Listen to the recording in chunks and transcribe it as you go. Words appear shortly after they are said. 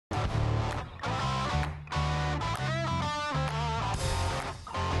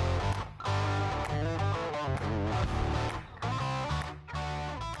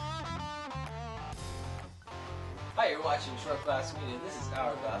you're watching Short Glass Media. This is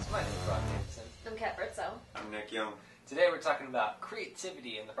Hourglass. My name is Davidson. I'm Katt Birdsell. I'm Nick Young. Today we're talking about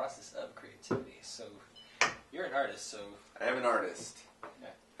creativity and the process of creativity. So, you're an artist, so... I am an artist.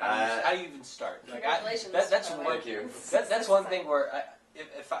 Yeah. How do you even start? Congratulations. That's Thank you. That's one thing where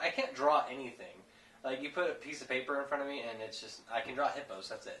if I can't draw anything, like you put a piece of paper in front of me and it's just, I can draw hippos,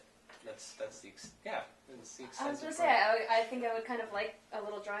 that's it. That's the extent. I was going to say, I think I would kind of like a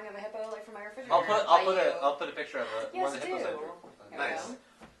little drawing of a hippo, like for my refrigerator. I'll put a picture of one of the hippos I drew. Nice.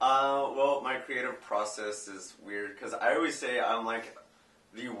 Well, my creative process is weird because I always say I'm like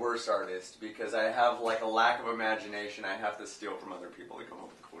the worst artist because I have like a lack of imagination. I have to steal from other people to come up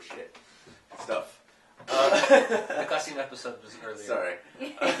with cool shit stuff. The cussing episode was earlier. Sorry.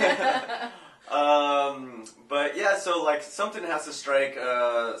 But yeah, so like something has to strike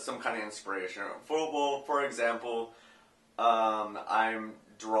some kind of inspiration. For example, I'm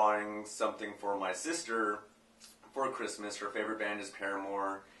drawing something for my sister for Christmas. Her favorite band is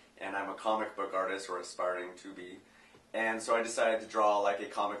Paramore, and I'm a comic book artist, or aspiring to be. And so I decided to draw like a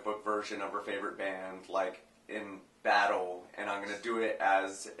comic book version of her favorite band, like in battle, and I'm gonna do it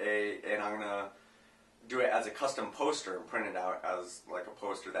as a custom poster and print it out as like a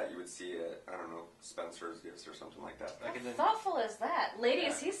poster that you would see at, I don't know, Spencer's Gifts or something like that. How thoughtful is that?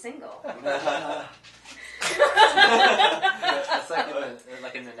 Ladies, he's single. Yeah, it's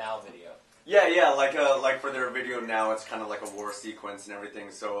like in the Now video. Yeah, like for their video now, it's kind of like a war sequence and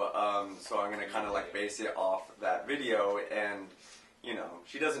everything. So I'm gonna kind of like base it off that video, and you know,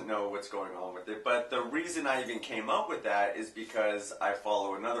 she doesn't know what's going on with it. But the reason I even came up with that is because I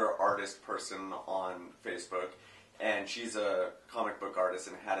follow another artist person on Facebook, and she's a comic book artist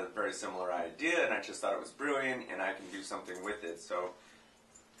and had a very similar idea, and I just thought it was brilliant, and I can do something with it. So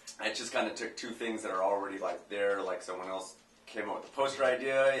I just kind of took two things that are already like there, like someone else came up with the poster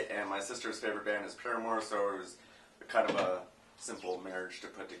idea, and my sister's favorite band is Paramore, so it was kind of a simple marriage to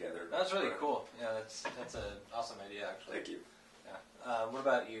put together. That's really cool. Yeah, that's an awesome idea, actually. Thank you. Yeah. What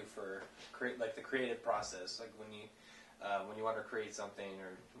about you for the creative process? Like when you want to create something,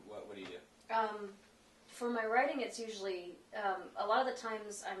 or what do you do? For my writing, it's usually a lot of the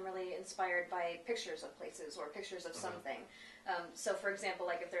times I'm really inspired by pictures of places or pictures of something. So, for example,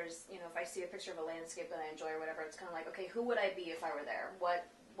 like if there's, if I see a picture of a landscape that I enjoy or whatever, it's kind of like, okay, who would I be if I were there?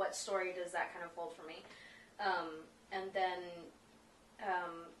 What story does that kind of hold for me? And then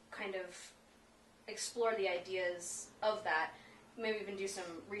kind of explore the ideas of that. Maybe even do some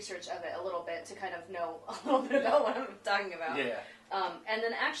research of it a little bit to kind of know a little bit about what I'm talking about. Yeah. And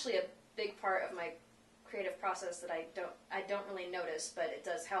then actually a big part of my creative process that I don't really notice, but it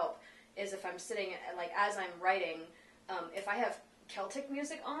does help, is if I'm sitting like as I'm writing. If I have Celtic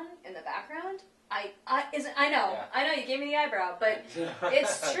music on in the background, I know you gave me the eyebrow, but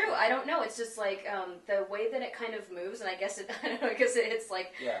it's true. I don't know. It's just like the way that it kind of moves, and I guess because it's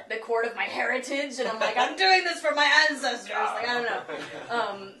like the chord of my heritage, and I'm like, I'm doing this for my ancestors. Like I don't know,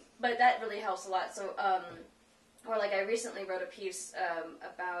 but that really helps a lot. So, or like I recently wrote a piece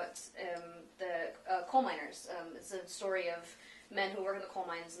about the coal miners. It's a story of men who work in the coal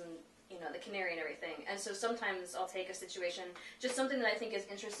mines and the canary and everything. And so sometimes I'll take a situation, just something that I think is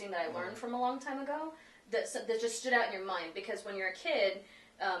interesting that I learned from a long time ago, that just stood out in your mind. Because when you're a kid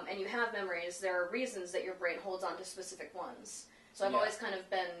and you have memories, there are reasons that your brain holds on to specific ones. So I've always kind of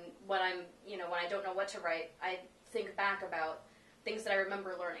been, when I don't know what to write, I think back about things that I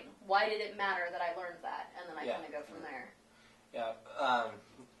remember learning. Why did it matter that I learned that? And then I kind of go from there. Yeah.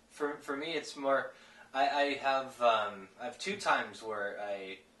 For me, it's more, I have two times where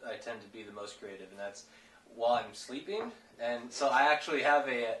I tend to be the most creative, and that's while I'm sleeping. And so I actually have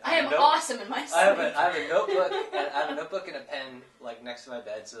awesome in my sleep. I have a notebook. I have a notebook and a pen like next to my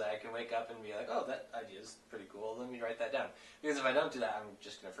bed, so that I can wake up and be like, "Oh, that idea is pretty cool. Let me write that down." Because if I don't do that, I'm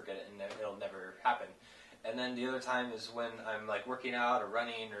just gonna forget it, and it'll never happen. And then the other time is when I'm like working out or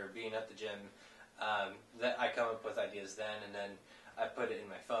running or being at the gym. That I come up with ideas then, and then I put it in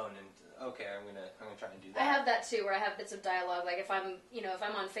my phone and. Okay, I'm gonna try and do that. I have that too, where I have bits of dialogue. Like if I'm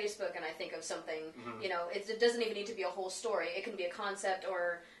on Facebook and I think of something, it doesn't even need to be a whole story. It can be a concept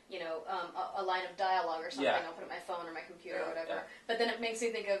or a line of dialogue or something. Yeah. I'll put it on my phone or my computer or whatever. Yeah. But then it makes me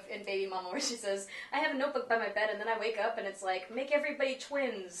think of in Baby Mama where she says, "I have a notebook by my bed, and then I wake up and it's like make everybody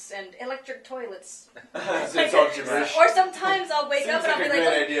twins and electric toilets." It's all gibberish. Or sometimes I'll wake up and I'll be like, "Seems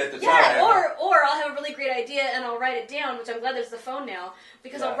like a great idea at the time." Or I'll have a really great idea and I'll write it down, which I'm glad there's the phone now,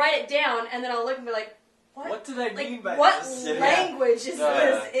 because I'll write it down and then I'll look and be like, what did I mean by what this? What language is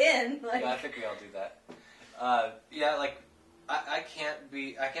this in? Like, I think we all do that. I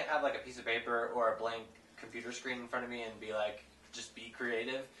can't have like a piece of paper or a blank computer screen in front of me and be like, just be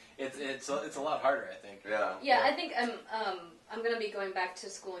creative, it's a lot harder, I think. Yeah, I think I'm going to be going back to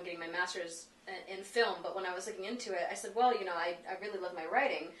school and getting my master's in film, but when I was looking into it, I said, well, I really love my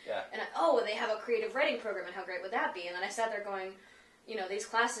writing. Yeah. And they have a creative writing program, and how great would that be? And then I sat there going, these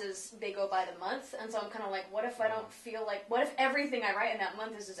classes, they go by the month, and so I'm kind of like, what if I don't feel like, what if everything I write in that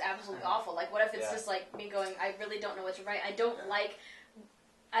month is just absolutely awful? Like, what if it's just like me going, I really don't know what to write.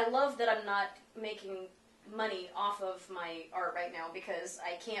 I love that I'm not making money off of my art right now because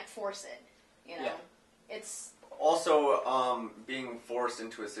I can't force it, It's... Also, being forced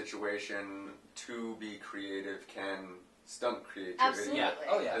into a situation to be creative can stunt creativity. Absolutely. Yeah.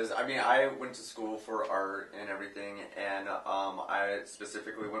 Oh, yeah. I mean, I went to school for art and everything, and I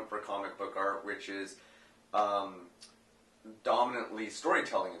specifically went for comic book art, which is dominantly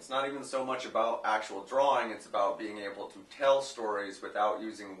storytelling. It's not even so much about actual drawing, it's about being able to tell stories without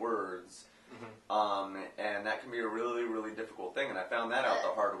using words. And that can be a really, really difficult thing, and I found that out the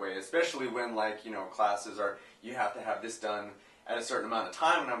hard way, especially when, classes are, you have to have this done at a certain amount of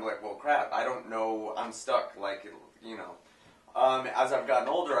time, and I'm like, well, crap, I don't know, I'm stuck, as I've gotten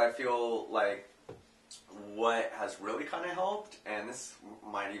older, I feel like what has really kind of helped, and this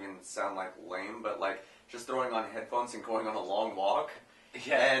might even sound like lame, but just throwing on headphones and going on a long walk.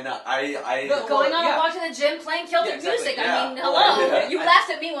 Yeah. And I going on a walk to the gym, playing Celtic music. Yeah. I mean, hello. You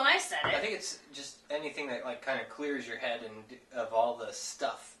laughed at me when I said it. I think it's just anything that kind of clears your head and of all the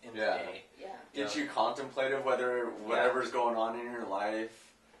stuff in the day. Yeah. Gets you contemplative, whatever's going on in your life.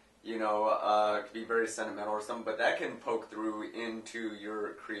 It could be very sentimental or something, but that can poke through into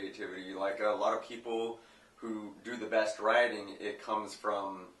your creativity. Like a lot of people who do the best writing, it comes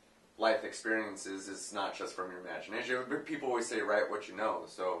from life experiences. It's not just from your imagination. People always say, write what you know.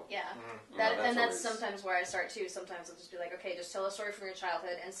 So yeah, that's that's sometimes where I start too. Sometimes I'll just be like, okay, just tell a story from your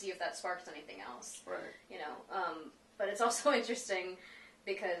childhood and see if that sparks anything else. Right. But it's also interesting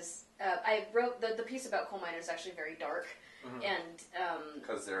because I wrote the piece about coal miners is actually very dark. And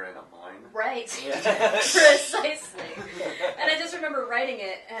because they're in a mine, right? Precisely. And I just remember writing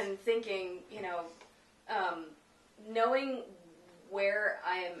it and thinking, knowing where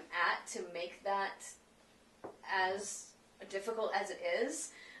I am at to make that as difficult as it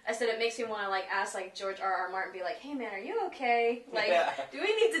is, I said it makes me want to ask George R.R. Martin, be like, hey man, are you okay? Do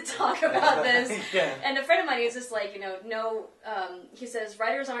we need to talk about this? And a friend of mine is just no. He says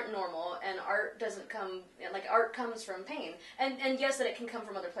writers aren't normal, and art doesn't come art comes from pain, and yes, that it can come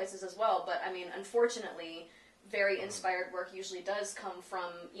from other places as well. But I mean, unfortunately, very inspired work usually does come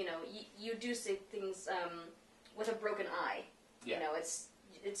from you do see things with a broken eye. Yeah.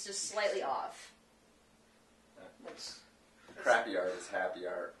 It's just slightly off. Crappy art is happy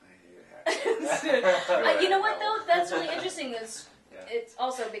art. I hate happy You know what though? That's really interesting. It's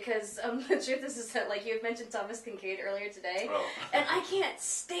also because the truth is that you had mentioned Thomas Kincaid earlier today, and I can't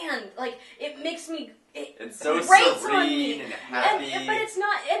stand it makes me. It's so grates serene on me. and happy, but it's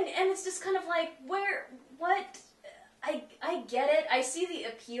not, and it's just kind of what. I get it. I see the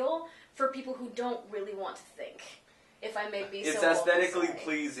appeal for people who don't really want to think. If I may be so it's aesthetically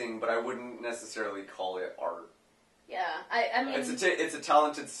pleasing, but I wouldn't necessarily call it art. Yeah, I mean... It's a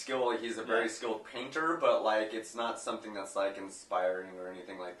talented skill. He's a very skilled painter, but it's not something that's inspiring or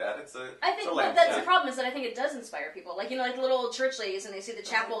anything like that. I think that's the problem is that I think it does inspire people. The little old church ladies, and they see the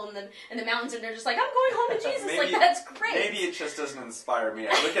chapel in the mountains, and they're just like, I'm going home to Jesus. That's great. Maybe it just doesn't inspire me.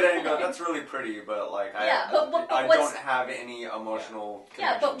 I look at it and go, that's really pretty, but I but don't have any emotional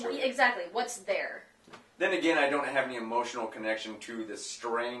connection to it. Exactly. What's there? Then again, I don't have any emotional connection to this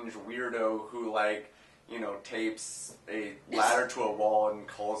strange weirdo who tapes a ladder to a wall and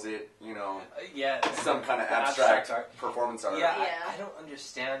calls it, some kind of abstract art, performance art. Yeah, I don't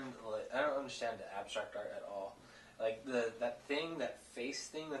understand. I don't understand the abstract art at all. That face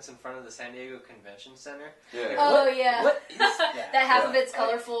thing that's in front of the San Diego Convention Center. Yeah. Oh yeah. What is that? That half of it's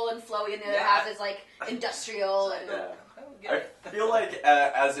colorful and flowy, and the other half is industrial and. Yeah. I feel like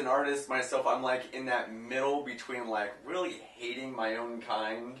as an artist myself, I'm in that middle between really hating my own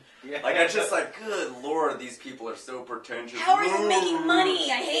kind. Yeah. I just good Lord, these people are so pretentious. How are you making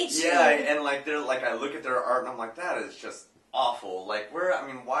money? I hate you. Yeah, and they're I look at their art and I'm like, that is just awful.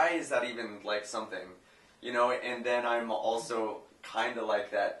 Why is that even something? And then I'm also kind of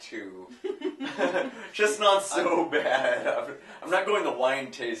like that too. Just not so bad. I'm not going to wine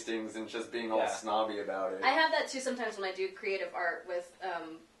tastings and just being all snobby about it. I have that too sometimes when I do creative art with,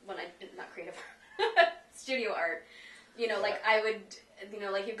 not creative studio art. You know, like I would, you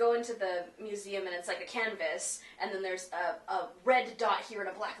know, like you go into the museum and it's like a canvas, and then there's a red dot here and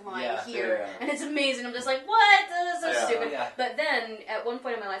a black line here, and it's amazing. I'm just like, what? This is so stupid. Yeah. But then at one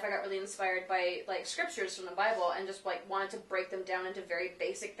point in my life, I got really inspired by like scriptures from the Bible, and just like wanted to break them down into very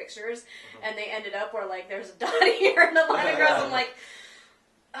basic pictures, and they ended up where like there's a dot here and a line across. I'm like,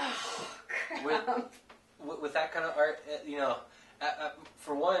 oh crap. With that kind of art, you know,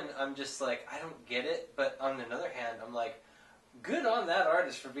 for one, I'm just like, I don't get it, but on another hand, I'm like, good on that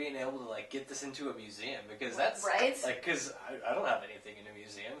artist for being able to like get this into a museum, because that's right. Like, because I don't have anything in a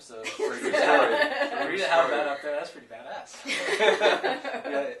museum, so for you to have that up there, that's pretty badass.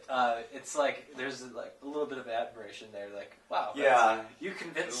 It's like there's like a little bit of admiration there, like wow, you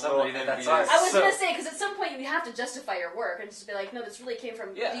convinced somebody that's art. I was gonna say, because at some point you have to justify your work and just be like, no, this really came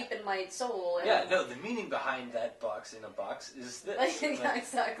from deep in my soul. And The meaning behind that box in a box is this.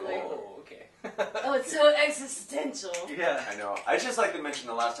 Exactly. Oh, okay. Oh, it's so existential. Yeah, I know. I just like to mention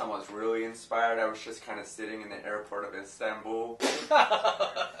the last time I was really inspired, I was just kind of sitting in the airport of Istanbul,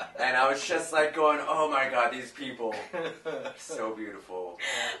 and I was just like going, oh my god, these people are so beautiful.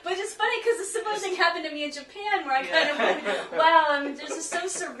 But it's funny because a similar thing happened to me in Japan, where I kind of went, wow, they're just so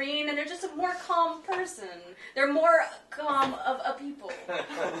serene, and they're just a more calm person. They're more calm of a people.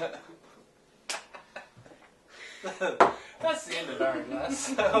 That's the end of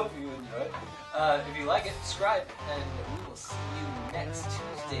Hourglass. I hope you enjoyed. If you like it, subscribe, and we will see you next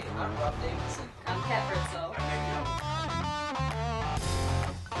Tuesday. I'm Rob Davidson. I'm Katt Birdsell.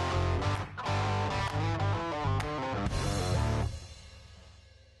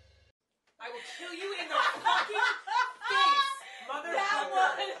 I will kill you in the fucking face,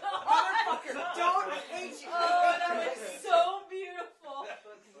 motherfucker! Motherfucker, don't, I hate you!